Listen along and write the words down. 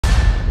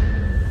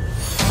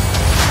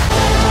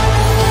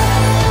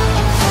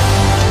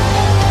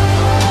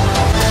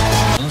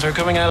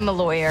coming out. I'm a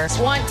lawyer.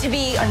 Want to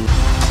be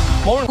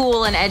More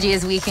cool and edgy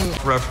as we can.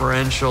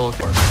 Referential.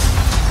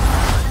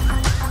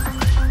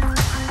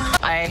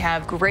 I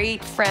have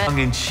great friends.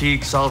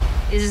 Tongue-in-cheek, salt.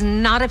 Is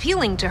not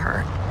appealing to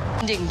her.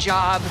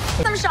 Job.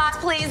 Some shots,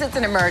 please. It's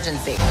an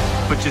emergency.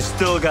 But you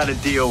still gotta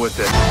deal with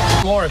it.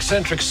 more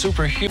eccentric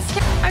superhuman.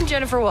 I'm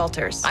Jennifer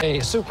Walters. A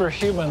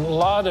superhuman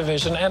law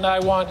division, and I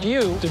want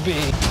you to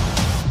be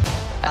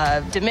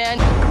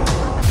Demand.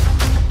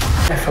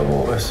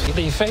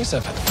 the face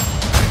of it.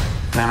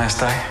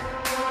 Namaste.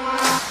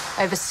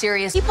 I have a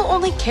serious. People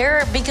only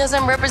care because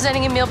I'm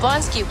representing Emil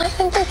Blonsky. I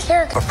think they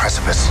care. Or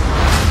precipice.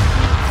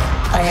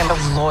 I am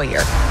a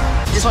lawyer.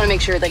 I just want to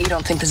make sure that you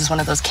don't think this is one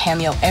of those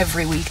cameo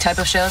every week type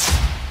of shows.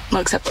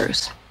 Well, except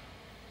Bruce.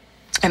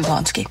 And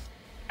Blonsky.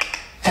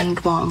 And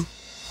Wong.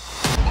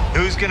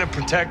 Who's gonna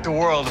protect the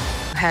world?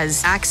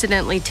 Has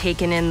accidentally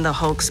taken in the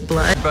Hulk's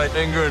blood. By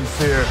anger and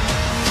fear.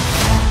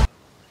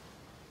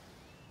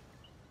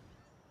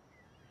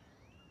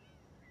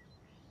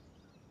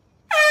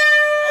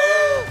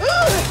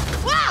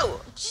 Wow!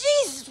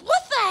 Jeez,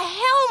 what the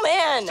hell,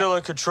 man? Still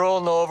in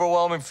control, no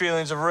overwhelming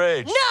feelings of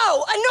rage.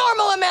 No! A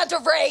normal amount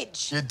of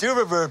rage! You do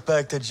revert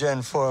back to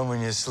Gen form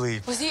when you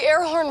sleep. Was the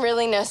air horn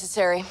really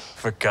necessary?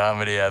 For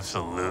comedy,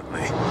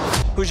 absolutely.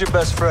 Who's your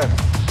best friend?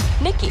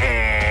 Nikki.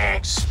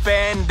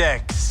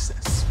 Spandex.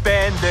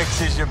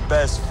 Spandex is your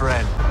best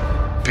friend.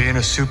 Being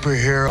a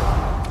superhero.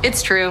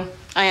 It's true.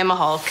 I am a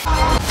Hulk.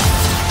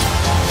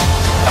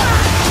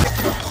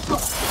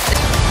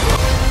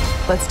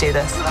 Let's do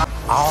this.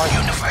 Our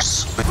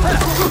universe.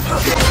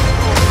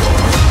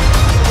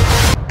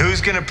 Who's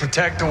gonna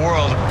protect the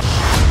world?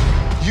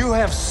 You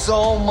have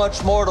so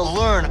much more to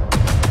learn.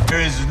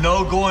 There is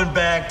no going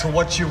back to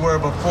what you were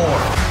before.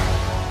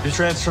 Your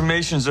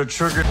transformations are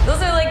triggered.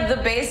 Those are like the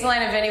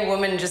baseline of any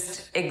woman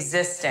just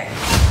existing.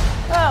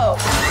 Oh.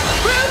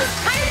 Bruce,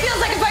 kind of feels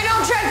like if I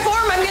don't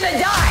transform, I'm gonna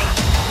die.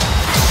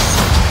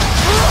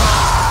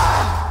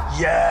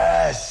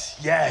 Yes,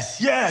 yes,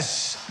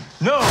 yes.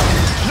 No,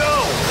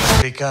 no. I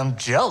think I'm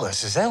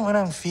jealous. Is that what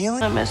I'm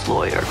feeling? I miss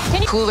lawyer.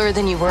 Cooler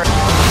than you were.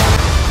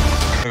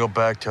 I go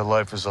back to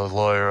life as a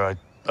lawyer.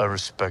 I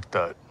respect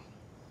that.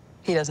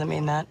 He doesn't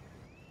mean that.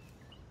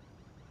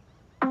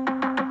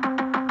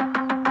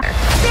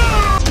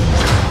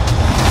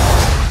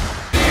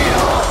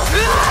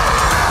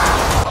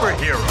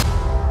 Superhero.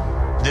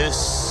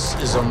 This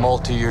is a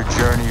multi-year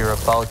journey you're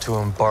about to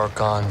embark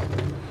on.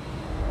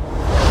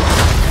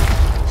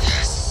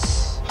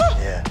 Yes.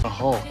 Yeah. The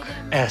Hulk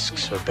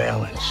asks for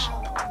balance.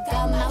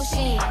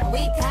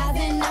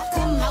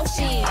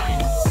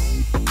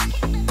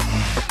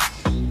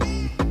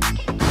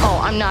 Oh,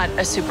 I'm not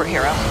a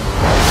superhero.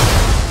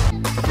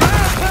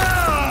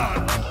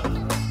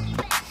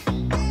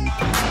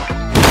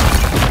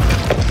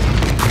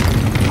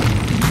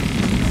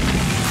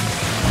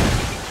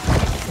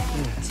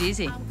 It's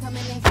easy.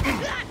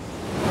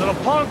 Little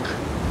punk.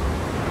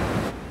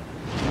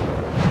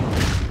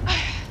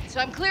 So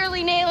I'm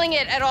clearly nailing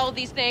it at all of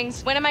these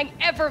things. When am I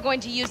ever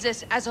going to use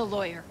this as a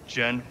lawyer?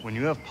 Jen, when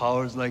you have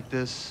powers like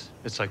this,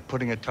 it's like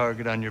putting a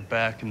target on your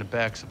back and the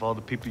backs of all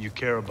the people you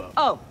care about.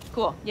 Oh,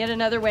 cool. Yet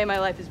another way my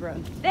life is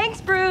ruined.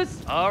 Thanks,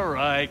 Bruce. All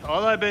right.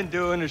 All I've been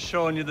doing is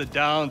showing you the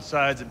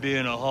downsides of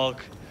being a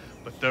Hulk,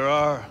 but there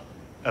are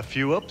a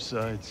few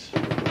upsides.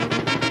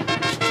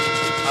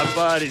 Our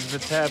bodies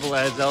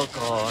metabolize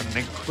alcohol at an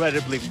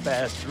incredibly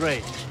fast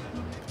rate,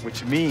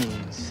 which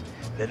means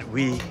that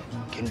we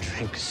can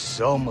drink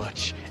so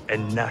much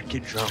and not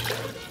get drunk.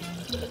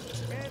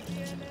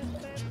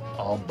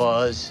 All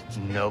buzz,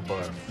 no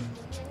barf.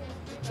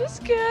 That's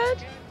good.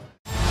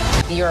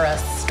 You're a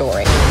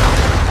story.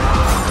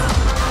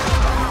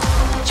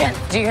 Jen,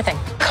 do your thing.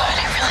 God,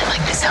 I really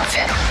like this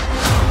outfit.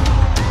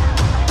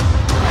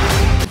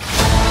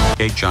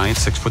 A giant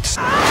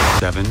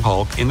 6'7"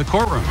 Hulk in the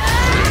courtroom.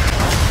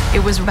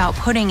 It was about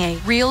putting a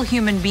real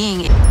human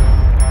being.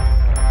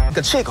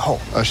 The chick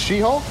Hulk. A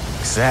She-Hulk?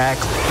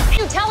 Exactly.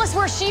 You tell us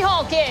where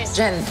She-Hulk is.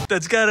 Jen,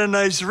 That's got a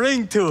nice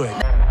ring to it.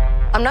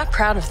 I'm not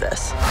proud of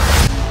this.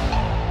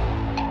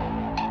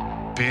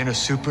 Being a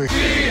superhero.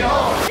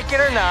 She-Hulk! Like it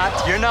or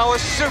not, you're now a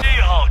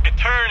She-Hulk,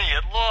 attorney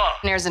at law.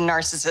 There's a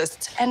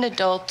narcissist and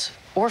adult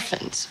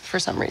orphans for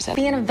some reason.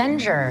 Be an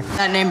Avenger.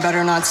 That name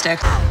better not stick.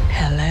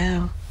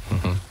 Hello.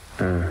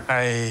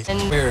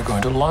 We're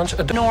going to launch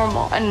a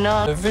Normal and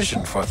not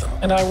division for them.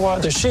 And I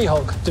want the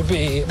She-Hulk to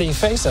be the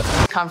face of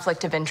it.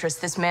 conflict of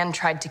interest. This man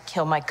tried to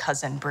kill my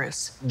cousin,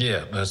 Bruce.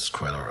 Yeah, that's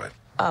quite all right.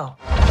 Oh.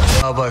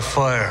 How by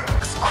fire?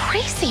 It's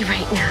crazy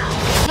right now.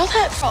 Know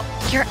that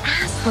your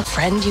ass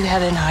friend you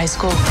had in high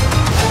school?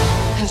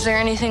 Is there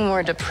anything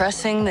more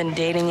depressing than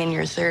dating in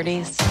your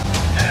 30s?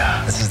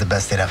 Yeah, this is the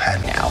best date I've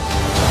had now.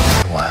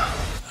 Wow.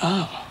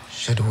 Oh.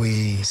 Should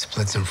we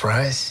split some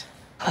fries?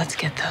 Let's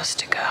get those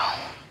to go.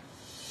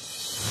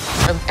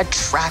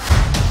 Attract.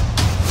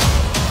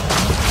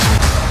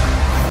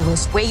 It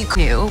was way you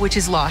knew, which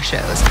is law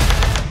shows.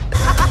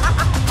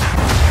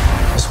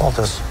 Miss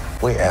Walters,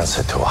 we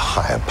answer to a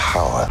higher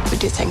power. We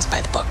do things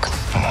by the book.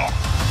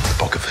 The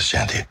Book of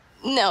Ashanti.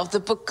 No, the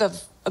book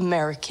of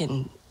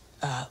American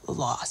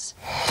loss.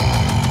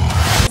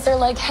 They're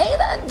like, hey,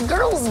 that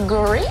girl's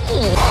great.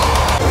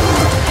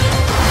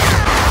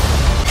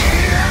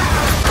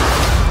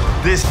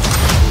 This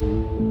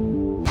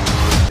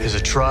is a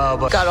trial,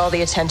 but Got all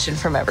the attention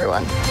from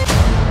everyone.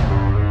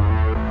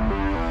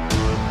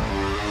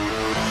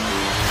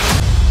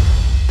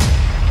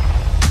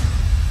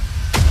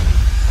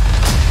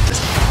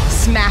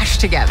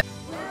 Smashed together.